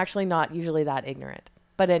 Anyways, I'm actually not usually that ignorant,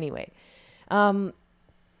 but anyway,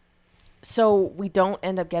 so we don't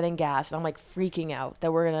end up getting gas, and I'm like freaking out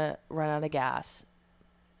that we're gonna run out of gas.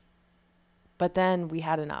 But then we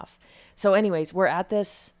had enough. So anyways, we're at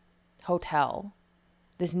this hotel,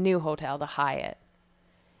 this new hotel, the Hyatt.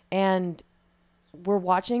 And we're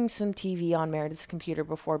watching some TV on Meredith's computer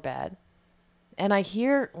before bed. And I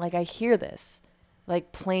hear this,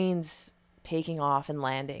 like planes taking off and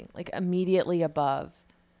landing, like immediately above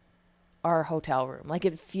our hotel room. Like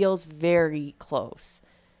it feels very close.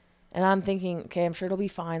 And I'm thinking, okay, I'm sure it'll be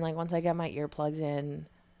fine. Like once I get my earplugs in,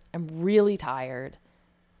 I'm really tired.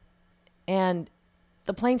 And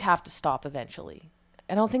the planes have to stop eventually.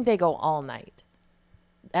 I don't think they go all night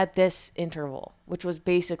at this interval, which was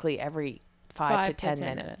basically every 5 to 10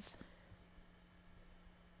 minutes.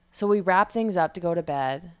 So we wrap things up to go to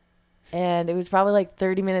bed. And it was probably like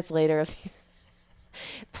 30 minutes later of these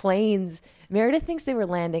planes. Meredith thinks they were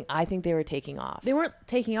landing. I think they were taking off. They weren't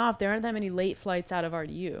taking off. There aren't that many late flights out of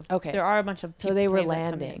RDU. Okay. There are a bunch of So they were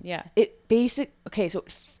landing. Yeah. So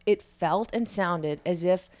it felt and sounded as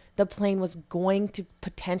if the plane was going to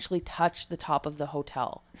potentially touch the top of the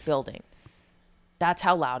hotel building. That's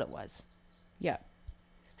how loud it was. Yeah.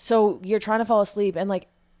 So you're trying to fall asleep and like,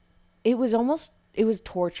 it was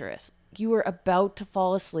torturous. You were about to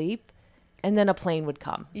fall asleep and then a plane would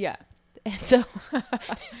come. Yeah. And so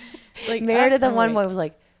like Meredith at one point was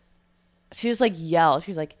like, she just like yelled.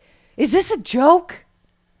 She was like, is this a joke?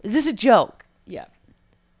 Is this a joke? Yeah.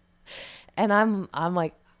 And I'm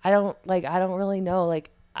like, I don't really know.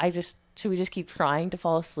 Like, should we just keep trying to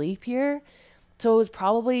fall asleep here? So it was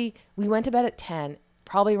we went to bed at 10.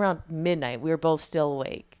 probably around midnight. We were both still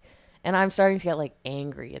awake. And I'm starting to get like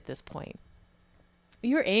angry at this point.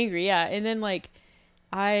 You were angry, yeah. And then like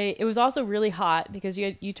it was also really hot because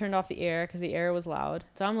you turned off the air because the air was loud.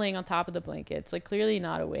 So I'm laying on top of the blankets, like clearly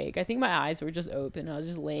not awake. I think my eyes were just open. I was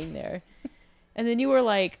just laying there. And then you were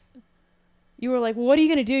like, well, what are you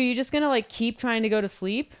gonna do? You just gonna like keep trying to go to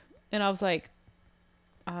sleep? And I was like,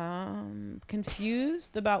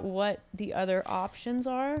 confused about what the other options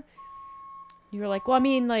are. You were like, well, I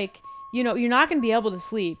mean, like, you know, you're not gonna be able to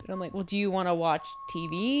sleep. And I'm like, well, do you want to watch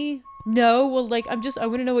TV? No. Well, like, I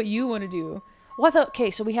want to know what you want to do.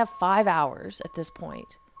 Okay, so we have 5 hours at this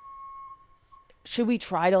point. Should we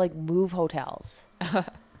try to like move hotels?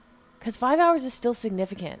 Because 5 hours is still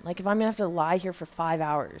significant. Like if I'm gonna have to lie here for 5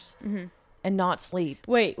 hours and not sleep.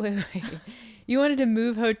 Wait. You wanted to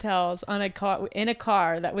move hotels on in a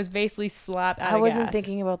car that was basically slapped out of gas. I wasn't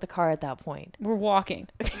thinking about the car at that point. We're walking.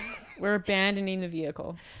 We're abandoning the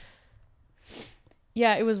vehicle.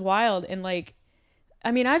 Yeah, it was wild. And like,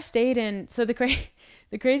 I mean, I've stayed in, so the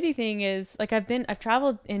crazy thing is, like, I've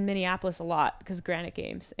traveled in Minneapolis a lot because Granite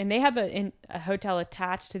Games, and they have a hotel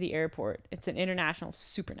attached to the airport. It's an international,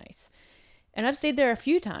 super nice. And I've stayed there a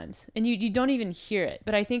few times, and you don't even hear it.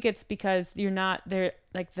 But I think it's because you're not there,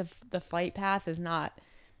 like the flight path is not,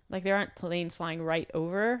 like there aren't planes flying right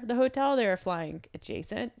over the hotel. They're flying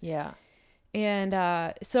adjacent. Yeah.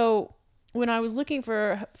 And so when I was looking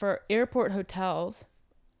for airport hotels,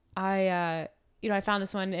 I found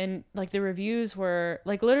this one, and like the reviews were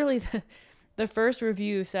like literally the first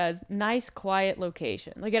review says nice, quiet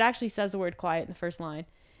location. Like it actually says the word quiet in the first line.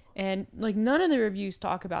 And like none of the reviews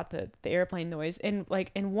talk about the airplane noise. And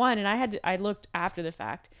like in one, and I looked after the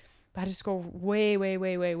fact, but I just go way, way,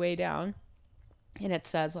 way, way, way down. And it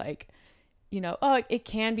says like, oh, it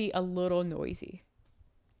can be a little noisy.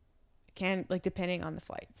 It can, like, depending on the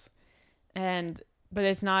flights. But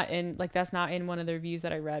it's not in, like, that's not in one of the reviews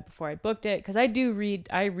that I read before I booked it. Cause I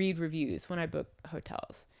read reviews when I book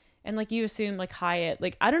hotels. And like you assume like Hyatt,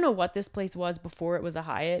 like I don't know what this place was before it was a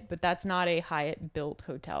Hyatt, but that's not a Hyatt built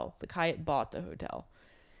hotel. Like Hyatt bought the hotel.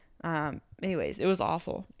 Anyways, it was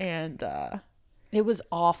awful. And it was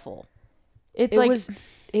awful. It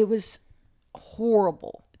was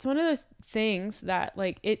horrible. It's one of those things that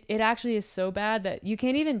like it actually is so bad that you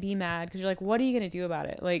can't even be mad because you're like, what are you gonna do about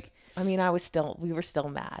it? Like, I mean, we were still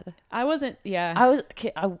mad. I wasn't. Yeah. I was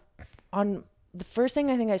okay. On the first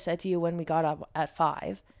thing I think I said to you when we got up at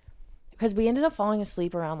 5. Because we ended up falling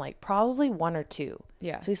asleep around like probably 1 or 2.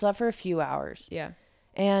 Yeah. So we slept for a few hours. Yeah.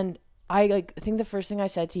 And I think the first thing I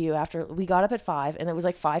said to you after we got up at 5, and it was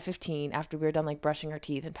like 5:15 after we were done like brushing our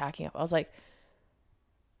teeth and packing up. I was like,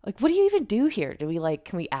 what do you even do here?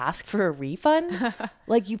 Can we ask for a refund?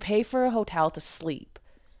 Like you pay for a hotel to sleep.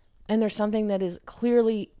 And there's something that is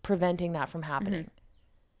clearly preventing that from happening.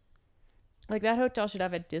 Mm-hmm. Like that hotel should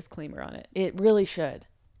have a disclaimer on it. It really should.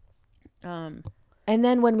 And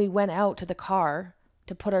then when we went out to the car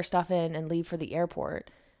to put our stuff in and leave for the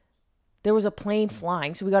airport, there was a plane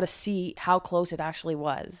flying. So we got to see how close it actually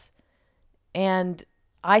was. And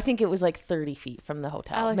I think it was like 30 feet from the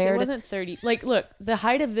hotel. Alex, it wasn't 30. Like, look, the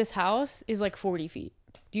height of this house is like 40 feet.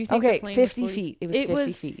 Do you think okay, the plane 50 was 40? feet. It was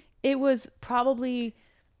 50 feet. It was probably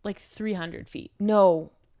like 300 feet.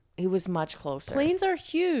 No, it was much closer. Planes are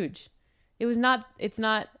huge. It's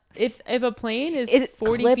not... If a plane is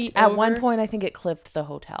 40 clipped, feet at over, one point, I think it clipped the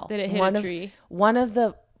hotel. Did it hit a tree? One of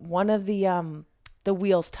the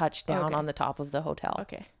wheels touched down on the top of the hotel.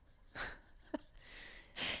 Okay.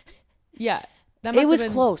 Yeah, it was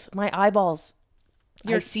close. My eyeballs.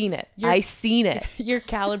 I seen it. Your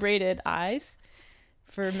calibrated eyes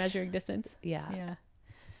for measuring distance. Yeah. Yeah.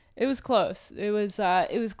 It was close. It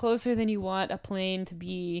was closer than you want a plane to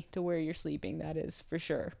be to where you're sleeping. That is for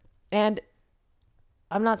sure. And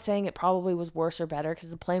I'm not saying it probably was worse or better because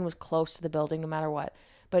the plane was close to the building no matter what.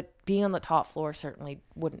 But being on the top floor certainly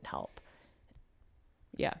wouldn't help.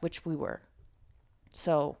 Yeah. Which we were.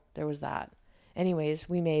 So there was that. Anyways,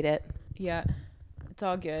 we made it. Yeah. It's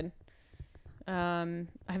all good. I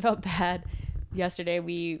felt bad. Yesterday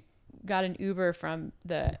we got an Uber from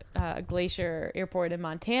the Glacier Airport in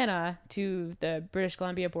Montana to the British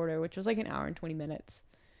Columbia border, which was like an hour and 20 minutes.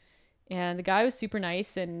 And the guy was super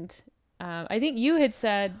nice, and I think you had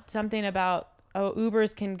said something about,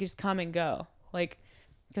 Ubers can just come and go. Like,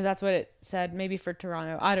 because that's what it said, maybe for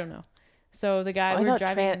Toronto. I don't know. So the guy, we're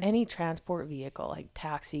driving... any transport vehicle, like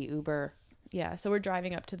taxi, Uber. Yeah, so we're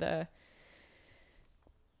driving up to the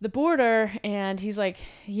border, and he's like,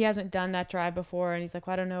 he hasn't done that drive before, and he's like,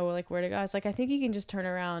 well, I don't know, like, where to go. I was like, I think you can just turn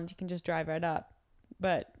around. You can just drive right up.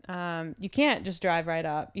 But you can't just drive right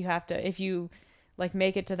up. You have to, if you... like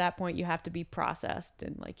make it to that point, you have to be processed,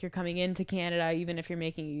 and like you're coming into Canada even if you're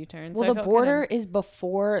making a U-turn. Well, So I the felt border is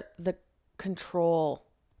before the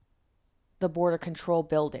border control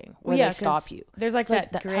building where they 'cause stop you. There's like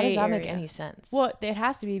It's that gray how does that area. make any sense? Well, it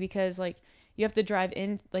has to be because like you have to drive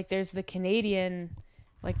in, like there's the Canadian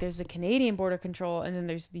border control, and then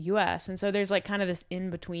there's the US, and so there's like kind of this in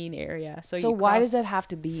between area. So why does that have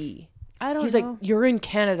to be? I don't He's know. like, you're in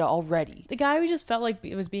Canada already. The guy, we just felt like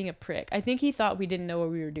it was being a prick. I think he thought we didn't know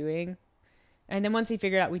what we were doing. And then once he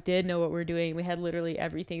figured out we did know what we were doing, we had literally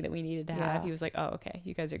everything that we needed to have. Yeah. He was like, oh, okay,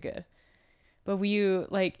 you guys are good. But you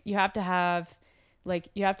have to have, like,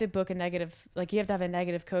 you have to book a negative, like, you have to have a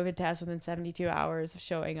negative COVID test within 72 hours of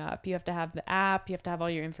showing up. You have to have the app. You have to have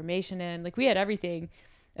all your information in. Like, we had everything.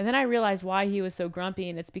 And then I realized why he was so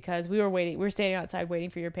grumpy. And it's because we were standing outside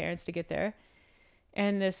waiting for your parents to get there.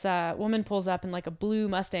 And this woman pulls up in like a blue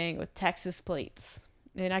Mustang with Texas plates.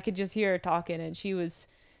 And I could just hear her talking, and she was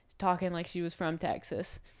talking like she was from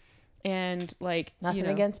Texas. And like, Nothing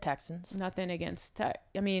against Texans. Nothing against I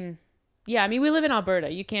mean, yeah, I mean, we live in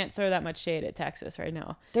Alberta. You can't throw that much shade at Texas right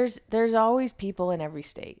now. There's always people in every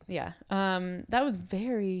state. Yeah. That was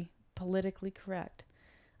very politically correct.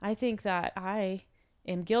 I think that I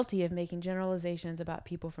am guilty of making generalizations about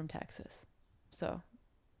people from Texas. So,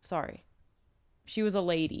 sorry. She was a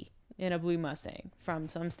lady in a blue Mustang from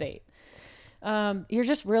some state. You're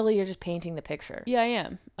just painting the picture. Yeah, I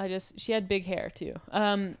am. She had big hair too.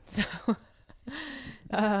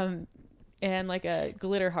 And like a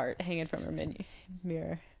glitter heart hanging from her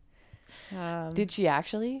mirror. Did she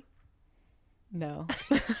actually? No.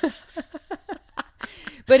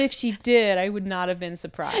 But if she did, I would not have been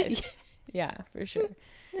surprised. Yeah, for sure.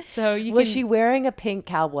 So was she wearing a pink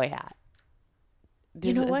cowboy hat?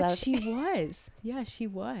 You know what? She was. Yeah, she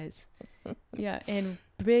was. Yeah, and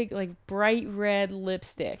big, like bright red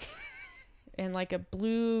lipstick, and like a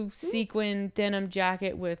blue sequin denim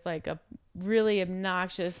jacket with like a really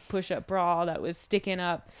obnoxious push-up bra that was sticking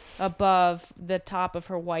up above the top of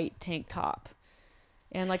her white tank top,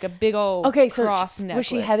 and like a big old cross necklace. Was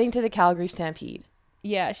she heading to the Calgary Stampede?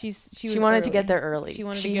 Yeah, she wanted to get there early.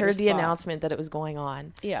 She heard the announcement that it was going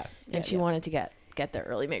on. Yeah, and she wanted to get there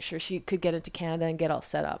early, make sure she could get into Canada and get all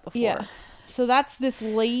set up before. Yeah. So that's this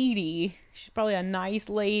lady. She's probably a nice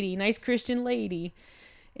lady, nice Christian lady.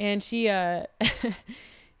 And she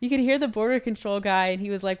you could hear the border control guy, and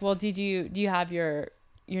he was like, "Well, do you have your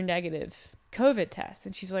negative COVID test?"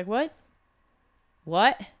 And she's like, "What?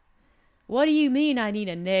 What do you mean I need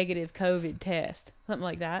a negative COVID test?" Something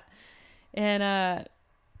like that. And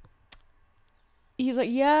he's like,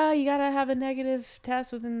 "Yeah, you got to have a negative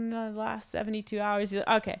test within the last 72 hours." He's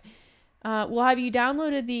like, "Okay. Well, have you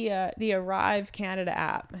downloaded the Arrive Canada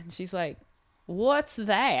app?" And she's like, "What's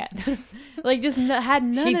that?" Like, just had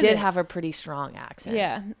none of it. She did have a pretty strong accent.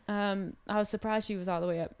 Yeah. I was surprised she was all the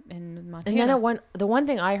way up in Montana. And then the one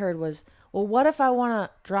thing I heard was, well, what if I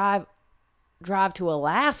want to drive to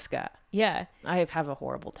Alaska? Yeah. I have a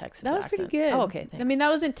horrible Texas accent. That was pretty good. Oh, okay, thanks. I mean,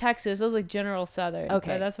 that was in Texas. That was like General Southern.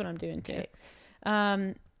 Okay. That's what I'm doing too.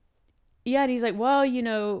 Okay. Yeah, and he's like, "Well,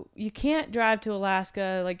 you can't drive to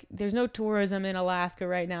Alaska. Like, there's no tourism in Alaska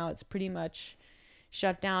right now. It's pretty much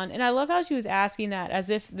shut down." And I love how she was asking that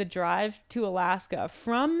as if the drive to Alaska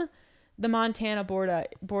from the Montana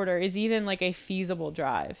border is even like a feasible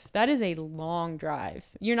drive. That is a long drive.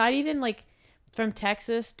 You're not even like from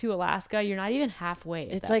Texas to Alaska. You're not even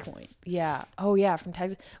halfway at that point. Yeah. Oh yeah, from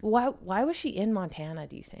Texas. Why was she in Montana,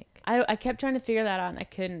 do you think? I kept trying to figure that out, and I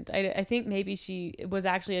couldn't. I think maybe she was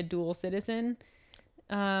actually a dual citizen.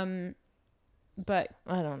 But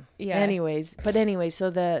I don't. Yeah. Anyways,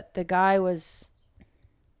 so the guy was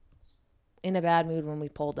in a bad mood when we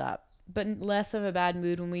pulled up. But less of a bad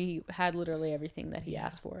mood when we had literally everything that he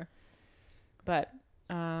asked for. But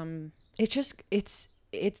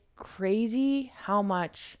it's crazy how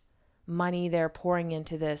much money they're pouring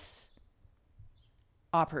into this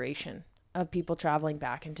operation of people traveling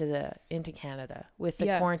back into Canada with the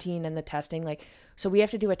quarantine and the testing. Like, so we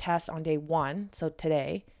have to do a test on day 1, so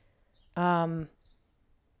today. And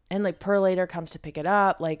like Perlator comes to pick it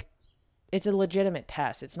up. Like, it's a legitimate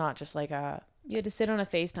test. It's not just like a... You had to sit on a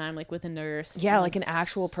FaceTime like with a nurse. Yeah, like an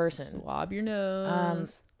actual person. Swab your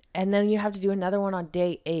nose. And then you have to do another one on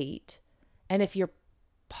day 8. And if you're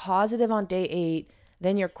positive on day 8,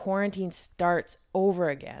 then your quarantine starts over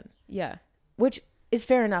again. Yeah. Which is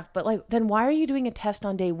fair enough, but like, then why are you doing a test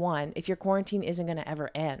on day 1 if your quarantine isn't going to ever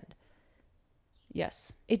end?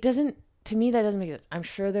 Yes. It doesn't, to me, that doesn't make sense. I'm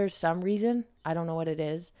sure there's some reason. I don't know what it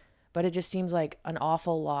is, but it just seems like an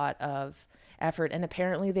awful lot of effort. And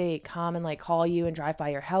apparently they come and like call you and drive by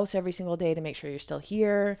your house every single day to make sure you're still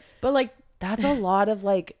here. But like, That's a lot of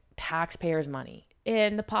like taxpayers' money.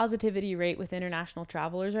 And the positivity rate with international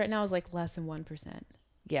travelers right now is like less than 1%,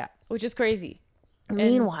 Yeah. which is crazy.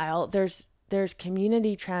 Meanwhile, there's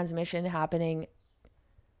community transmission happening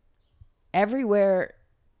everywhere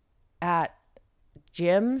at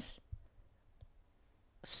gyms,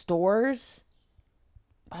 stores,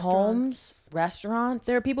 homes, restaurants.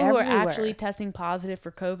 There are people who are everywhere. actually testing positive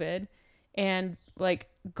for COVID and like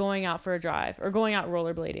going out for a drive or going out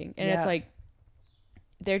rollerblading. And it's like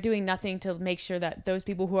they're doing nothing to make sure that those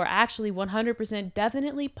people who are actually 100%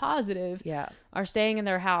 definitely positive are staying in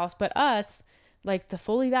their house. But us, like the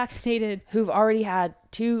fully vaccinated who've already had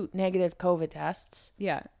 2 negative COVID tests,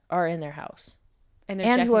 are in their house. And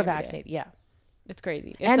who are vaccinated. Yeah. It's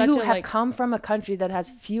crazy. It's and who have come from a country that has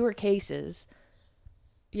fewer cases.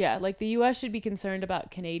 Yeah, like the U.S. should be concerned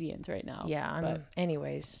about Canadians right now. Yeah,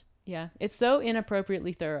 anyways. Yeah, it's so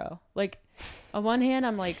inappropriately thorough. Like, on one hand,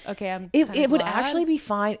 I'm like, okay, It would actually be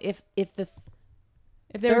fine if the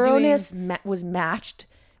thoroughness was matched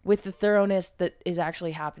with the thoroughness that is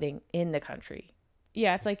actually happening in the country.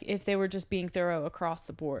 Yeah, if they were just being thorough across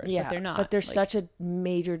the board. Yeah, but they're not. But there's such a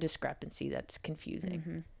major discrepancy that's confusing.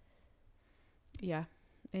 Mm-hmm. Yeah.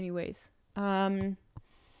 Anyways, all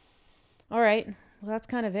right. Well, that's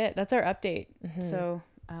kind of it. That's our update. Mm-hmm. So,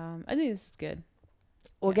 I think this is good.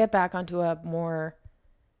 We'll get back onto a more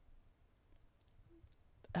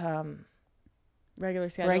regular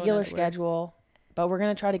schedule, but we're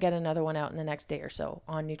going to try to get another one out in the next day or so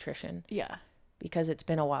on nutrition. Yeah. Because it's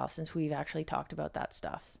been a while since we've actually talked about that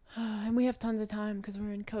stuff. And we have tons of time because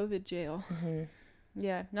we're in COVID jail. Mm-hmm.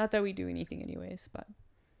 Yeah. Not that we do anything anyways, but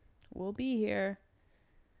we'll be here.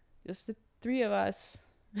 Just the 3 of us.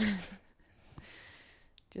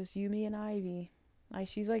 Just you, me, and Ivy.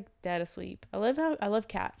 She's like dead asleep. I love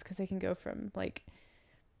cats because they can go from like,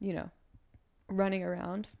 running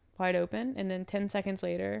around wide open, and then 10 seconds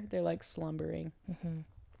later they're like slumbering. Mm-hmm.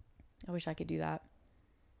 I wish I could do that.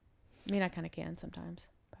 I mean, I kind of can sometimes.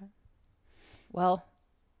 But. Well,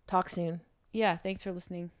 talk soon. Yeah, thanks for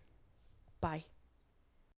listening. Bye.